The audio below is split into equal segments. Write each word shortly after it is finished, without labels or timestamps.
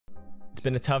It's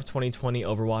been a tough 2020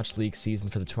 Overwatch League season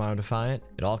for the Toronto Defiant.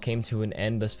 It all came to an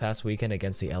end this past weekend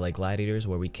against the LA Gladiators,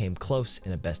 where we came close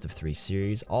in a best-of-3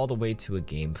 series all the way to a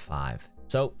Game 5.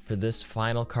 So for this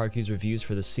final KARQ'S reviews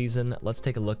for the season, let's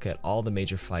take a look at all the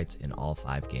major fights in all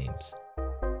 5 games.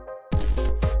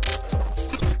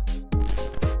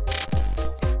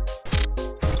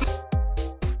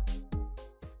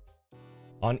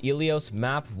 On Ilios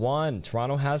Map 1,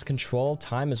 Toronto has control,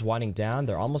 time is winding down,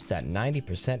 they're almost at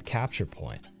 90% capture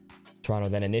point. Toronto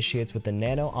then initiates with the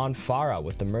Nano on Pharah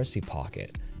with the Mercy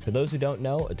Pocket. For those who don't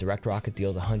know, a direct rocket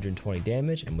deals 120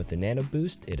 damage, and with the Nano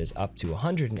boost, it is up to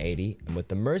 180, and with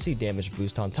the Mercy damage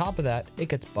boost on top of that, it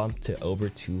gets bumped to over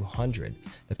 200.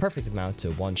 The perfect amount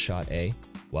to one-shot a,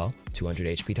 well, 200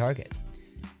 HP target.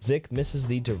 Zik misses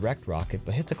the direct rocket,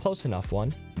 but hits a close enough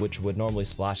one, which would normally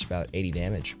splash about 80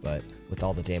 damage, but with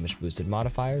all the damage boosted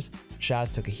modifiers, Shaz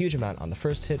took a huge amount on the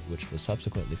first hit, which was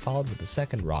subsequently followed with the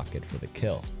second rocket for the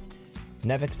kill.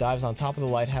 Nevix dives on top of the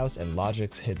lighthouse, and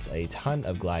Logix hits a ton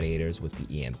of gladiators with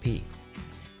the EMP.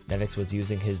 Nevix was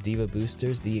using his Diva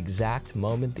boosters the exact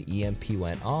moment the EMP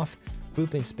went off,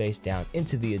 booping space down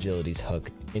into the Agility's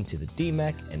hook into the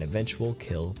D-Mech, an eventual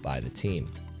kill by the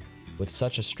team. With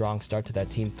such a strong start to that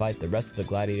team fight, the rest of the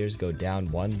gladiators go down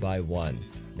one by one.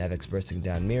 Nevix bursting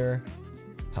down Mirror,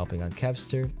 helping on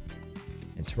KARQ'S,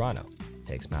 and Toronto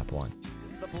takes map 1.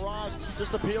 The barrage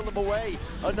just to peel them away.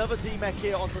 Another D-Mech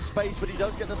here onto space, but he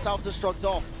does get the self-destruct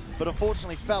off, but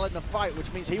unfortunately fell in the fight,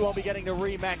 which means he won't be getting the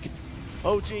remech.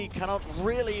 OG cannot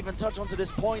really even touch onto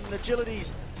this point, and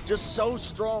Agility's just so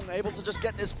strong, able to just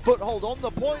get this foothold on the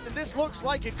point, and this looks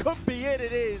like it could be it.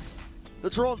 It is. The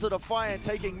Toronto Defiant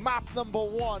taking map number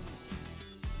 1.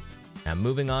 Now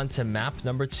moving on to map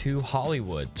number 2,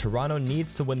 Hollywood. Toronto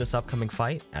needs to win this upcoming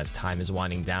fight as time is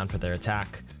winding down for their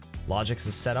attack. Logix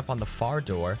is set up on the far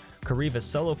door, KARQ'S is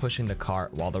solo pushing the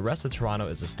cart while the rest of Toronto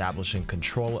is establishing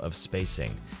control of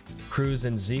spacing. Cruz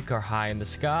and Zeke are high in the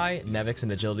sky, Nevix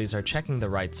and Agilities are checking the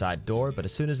right side door, but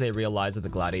as soon as they realize that the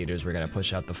Gladiators were going to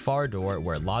push out the far door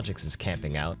where Logix is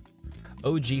camping out,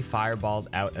 OG fireballs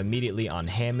out immediately on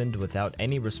Hammond without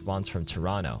any response from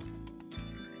Toronto.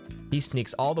 He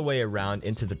sneaks all the way around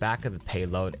into the back of the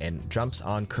payload and jumps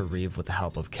on KARQ'S with the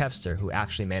help of KARQ'S, who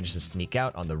actually managed to sneak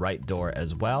out on the right door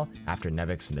as well after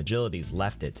Nevix and Agilities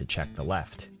left it to check the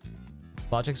left.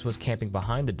 Logix was camping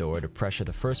behind the door to pressure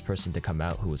the first person to come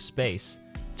out, who was Space,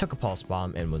 took a pulse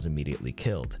bomb and was immediately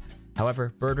killed.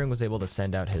 However, Birdring was able to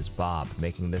send out his Bob,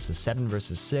 making this a 7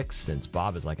 versus 6 since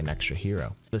Bob is like an extra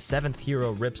hero. The 7th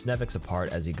hero rips Nevix apart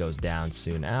as he goes down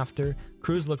soon after.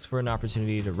 Cruz looks for an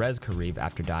opportunity to res KARQ'S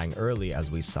after dying early,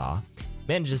 as we saw,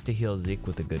 manages to heal Zeke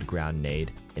with a good ground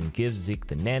nade, and gives Zeke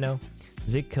the Nano.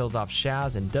 Zeke kills off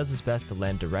Shaz and does his best to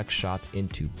land direct shots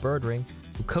into Birdring,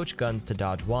 who coach guns to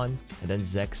dodge one, and then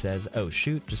Zek says, "Oh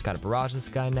shoot, just gotta barrage this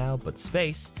guy now," but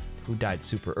Space, who died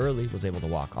super early, was able to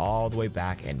walk all the way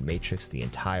back and matrix the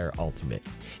entire ultimate,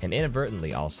 and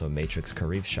inadvertently also matrix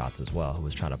KARQ'S shots as well, who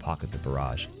was trying to pocket the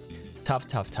barrage. Tough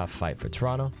fight for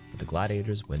Toronto, but the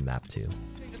Gladiators win map 2.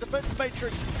 The defense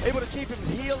matrix able to keep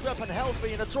him healed up and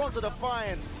healthy, and the Toronto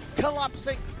Defiant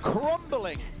collapsing,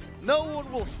 crumbling. No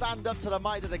one will stand up to the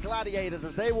might of the Gladiators,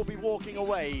 as they will be walking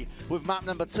away with map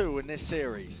number 2 in this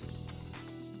series.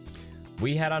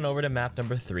 We head on over to map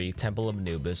number 3, Temple of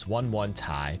Anubis, 1-1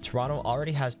 tie. Toronto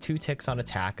already has 2 ticks on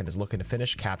attack and is looking to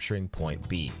finish capturing point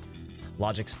B.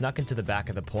 Logix snuck into the back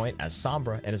of the point as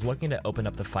Sombra and is looking to open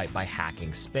up the fight by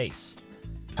hacking space.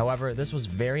 However, this was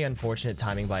very unfortunate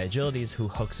timing by Agilities, who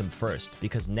hooks him first,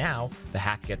 because now the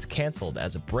hack gets cancelled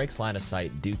as it breaks line of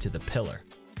sight due to the pillar.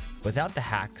 Without the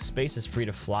hack, Space is free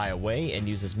to fly away and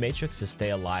uses Matrix to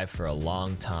stay alive for a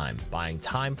long time, buying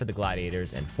time for the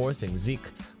Gladiators and forcing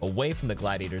Zeke away from the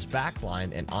Gladiators'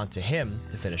 backline and onto him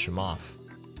to finish him off.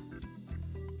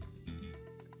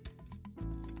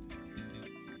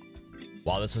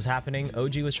 While this was happening,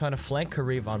 OG was trying to flank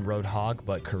KARQ'S on Roadhog,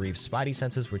 but KARQ'S spidey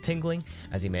senses were tingling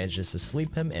as he manages to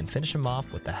sleep him and finish him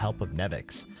off with the help of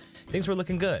Nevix. Things were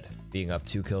looking good, being up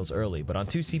 2 kills early, but on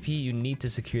 2 CP you need to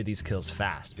secure these kills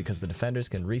fast because the defenders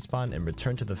can respawn and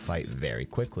return to the fight very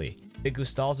quickly. Bigu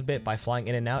stalls a bit by flying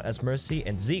in and out as Mercy,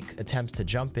 and Zeke attempts to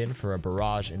jump in for a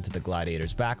barrage into the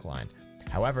Gladiators' backline.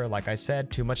 However, like I said,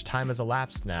 too much time has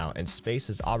elapsed now, and Space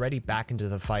is already back into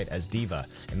the fight as Diva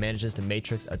and manages to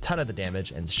matrix a ton of the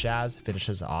damage, and Shaz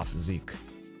finishes off Zeke.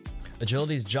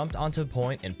 Agilities jumped onto the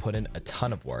point and put in a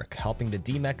ton of work, helping to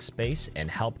D-Mech Space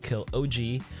and help kill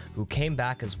OG, who came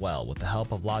back as well with the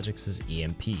help of Logix's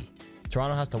EMP.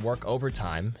 Toronto has to work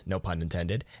overtime, no pun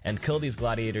intended, and kill these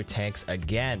gladiator tanks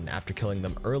again after killing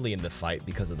them early in the fight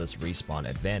because of this respawn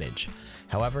advantage.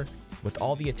 However, with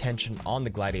all the attention on the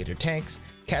gladiator tanks,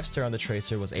 KARQ'S on the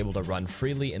Tracer was able to run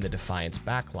freely in the Defiant's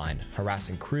backline,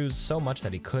 harassing KARQ'S so much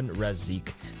that he couldn't res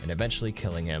Zeke and eventually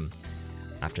killing him.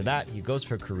 After that, he goes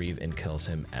for KARQ'S and kills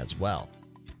him as well.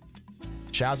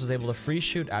 Shaz was able to free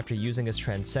shoot after using his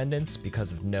Transcendence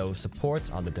because of no supports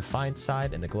on the Defiant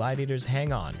side, and the Gladiators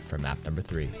hang on for map number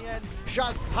 3.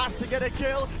 Shaz has to get a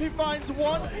kill. He finds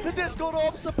one. The Discord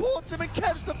Orb supports him, and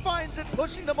KARQ'S defines it,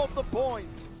 pushing them off the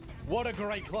point. What a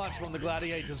great clutch from the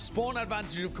Gladiators. Spawn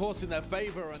advantage, of course, in their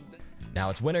favor. And now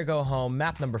it's win or go home.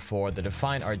 Map number 4. The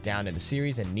Defiant are down in the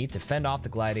series and need to fend off the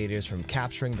Gladiators from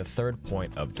capturing the 3rd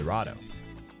point of Dorado.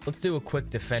 Let's do a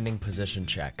quick defending position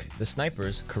check. The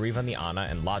snipers, KARQ'S on the Ana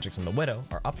and Logix on the Widow,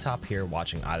 are up top here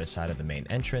watching either side of the main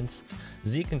entrance.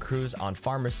 Zeke and KARQ'S on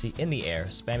Pharmacy in the air,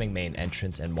 spamming main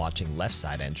entrance and watching left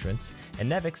side entrance,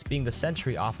 and Nevix, being the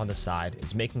sentry off on the side,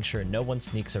 is making sure no one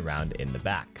sneaks around in the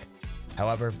back.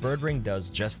 However, Birdring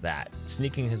does just that,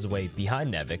 sneaking his way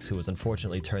behind Nevix, who was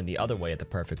unfortunately turned the other way at the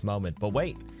perfect moment. But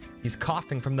wait, he's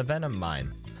coughing from the Venom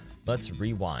mine. Let's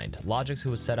rewind. Logix,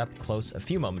 who was set up close a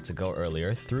few moments ago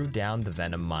earlier, threw down the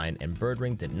Venom mine, and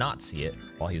Birdring did not see it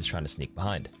while he was trying to sneak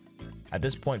behind. At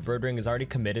this point, Birdring is already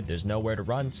committed, there's nowhere to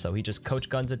run, so he just coach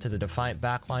guns it to the Defiant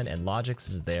backline, and Logix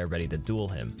is there ready to duel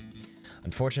him.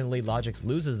 Unfortunately, Logix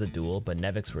loses the duel, but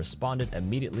Nevix responded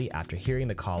immediately after hearing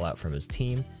the call out from his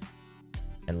team,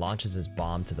 and launches his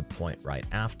bomb to the point right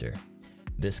after.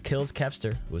 This kills KARQ'S,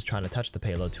 who was trying to touch the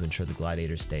payload to ensure the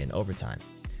Gladiators stay in overtime.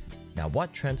 Now,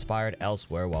 what transpired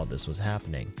elsewhere while this was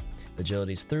happening?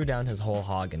 Agilities threw down his whole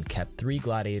hog and kept 3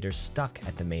 Gladiators stuck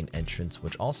at the main entrance,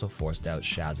 which also forced out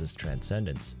Shaz's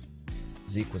Transcendence.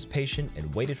 Zeke was patient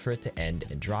and waited for it to end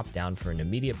and dropped down for an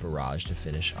immediate barrage to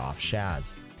finish off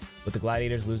Shaz. With the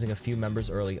Gladiators losing a few members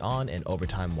early on and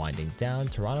overtime winding down,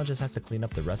 Toronto just has to clean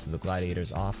up the rest of the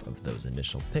Gladiators off of those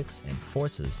initial picks and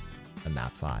forces a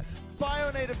map 5.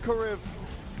 Bio-native KARQ'S.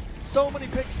 So many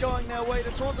picks going their way.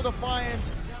 The Toronto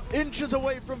Defiant inches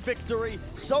away from victory.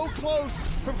 So close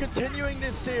from continuing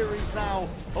this series now.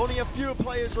 Only a few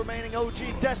players remaining.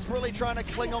 OG desperately trying to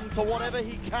cling on to whatever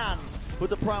he can with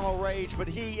the Primal Rage, but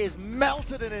he is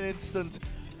melted in an instant.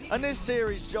 And this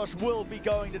series, Josh, will be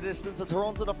going the distance. The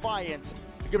Toronto Defiant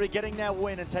are going to be getting their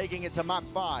win and taking it to map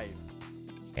 5.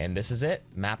 And this is it,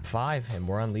 map 5, and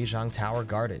we're on Lijiang Tower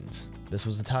Gardens. This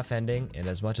was a tough ending, and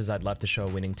as much as I'd love to show a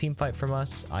winning team fight from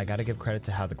us, I gotta give credit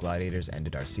to how the Gladiators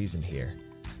ended our season here.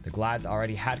 The Glads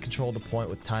already had control of the point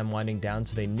with time winding down,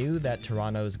 so they knew that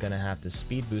Toronto is gonna have to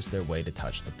speed boost their way to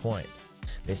touch the point.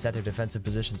 They set their defensive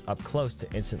positions up close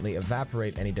to instantly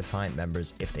evaporate any Defiant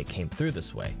members if they came through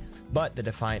this way, but the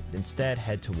Defiant instead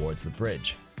head towards the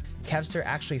bridge. KARQ'S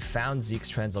actually found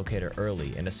Zeke's translocator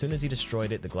early, and as soon as he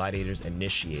destroyed it, the Gladiators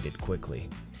initiated quickly.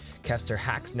 KARQ'S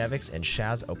hacks Nevix, and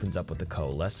Shaz opens up with the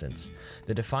Coalescence.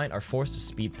 The Defiant are forced to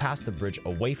speed past the bridge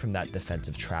away from that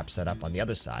defensive trap set up on the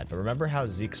other side, but remember how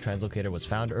Zeke's translocator was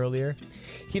found earlier?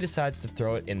 He decides to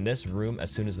throw it in this room as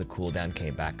soon as the cooldown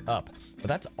came back up. But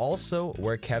that's also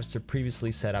where KARQ'S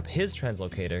previously set up his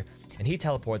translocator, and he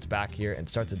teleports back here and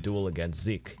starts a duel against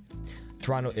Zeke.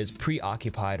 Toronto is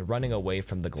preoccupied, running away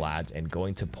from the Glads and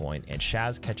going to point, and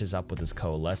Shaz catches up with his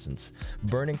Coalescence,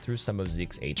 burning through some of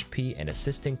Zeke's HP and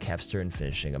assisting KARQ'S in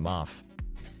finishing him off.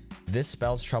 This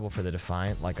spells trouble for the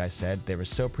Defiant. Like I said, they were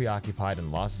so preoccupied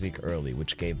and lost Zeke early,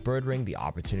 which gave Birdring the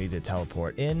opportunity to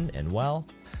teleport in, and well,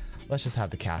 let's just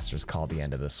have the casters call the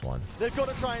end of this one. They've got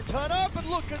to try and turn up, and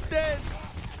look at this!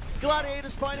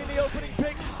 Gladiators finding the opening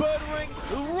picks, Birdring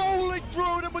rolling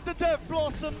through them with the Death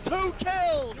Blossom, 2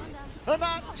 kills! And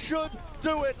that should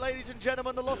do it, ladies and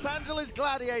gentlemen. The Los Angeles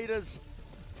Gladiators.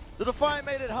 The Defiant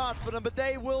made it hard for them, but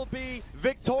they will be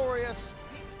victorious.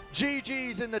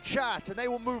 GG's in the chat, and they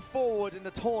will move forward in the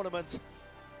tournament.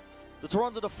 The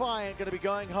Toronto Defiant going to be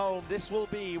going home. This will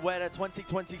be where the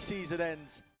 2020 season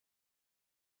ends.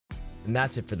 And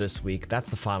that's it for this week. That's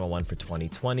the final one for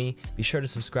 2020. Be sure to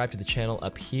subscribe to the channel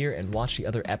up here and watch the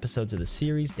other episodes of the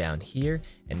series down here.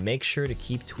 And make sure to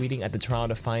keep tweeting at the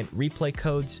Toronto Defiant replay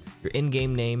codes, your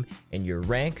in-game name, and your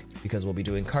rank, because we'll be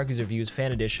doing KARQ'S Reviews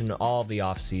Fan Edition all of the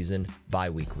off-season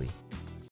bi-weekly.